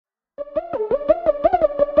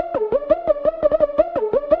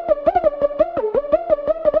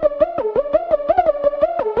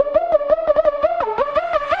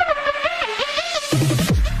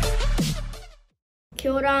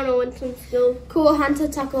Winton School. Ko Hunter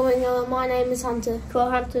Takawingoa, my name is Hunter. Ko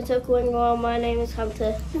Hunter Tukuingoa, my name is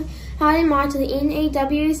Hunter. Haere mai to the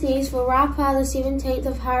NEW's news for Rapa the 17th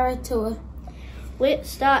of Haratua. Let's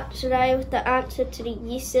start today with the answer to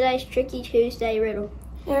yesterday's Tricky Tuesday riddle.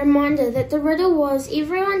 A reminder that the riddle was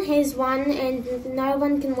everyone has one and no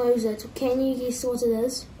one can lose it. Can you guess what it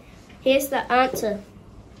is? Here's the answer.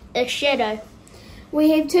 A shadow.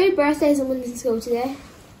 We have 2 birthdays in Winton School today.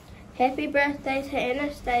 Happy birthday to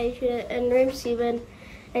Anastasia in room 7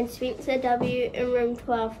 and Spencer W in room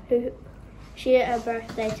 12 who share a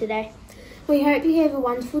birthday today. We hope you have a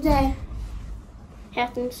wonderful day.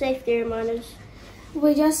 Health and safety reminders.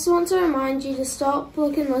 We just want to remind you to stop,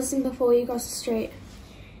 look and listen before you cross the street.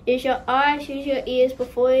 Use your eyes, use your ears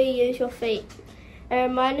before you use your feet. A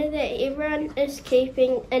reminder that everyone is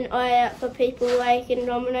keeping an eye out for people they can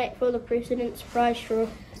nominate for the President's Prize Draw.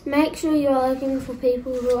 Make sure you are looking for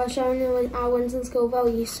people who are showing our Winton School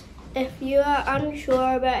values. If you are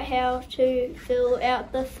unsure about how to fill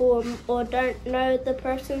out the form or don't know the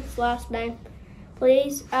person's last name,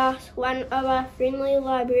 please ask one of our friendly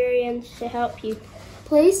librarians to help you.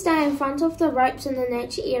 Please stay in front of the ropes in the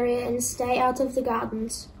nature area and stay out of the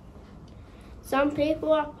gardens. Some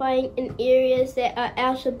people are playing in areas that are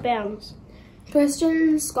out of bounds. Christian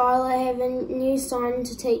and Skylar have a new sign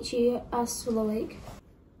to teach us for the week.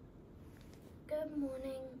 Good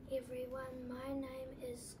morning everyone, my name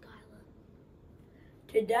is Skylar.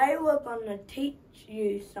 Today we're going to teach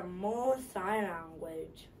you some more sign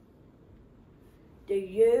language. Do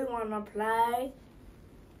you want to play?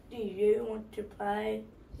 Do you want to play?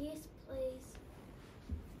 Yes, please.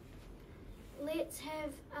 Let's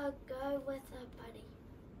have a go with a buddy.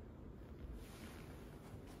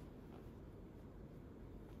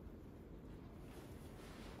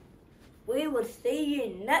 We will see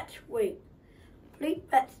you next week. Please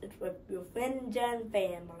practice with your friends and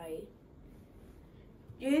family.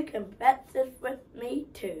 You can practice with me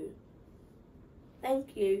too.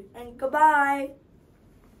 Thank you and goodbye.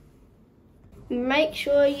 Make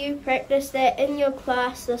sure you practice that in your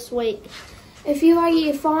class this week. If you are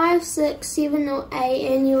year 5, 6, 7 or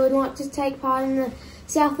 8 and you would like to take part in the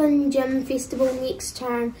Southland Gym Festival next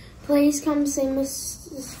term, please come see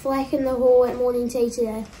Miss Flack in the hall at morning tea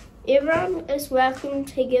today. Everyone is welcome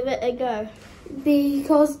to give it a go.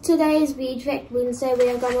 Because today is Veg Fact Wednesday, we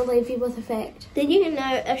are going to leave you with a fact. Did you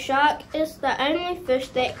know a shark is the only fish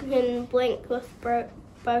that can blink with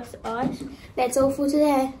both eyes? That's all for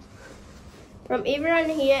today. From everyone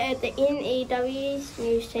here at the NEW's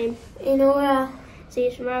news team, Inoa. see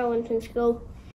you tomorrow, Winton School.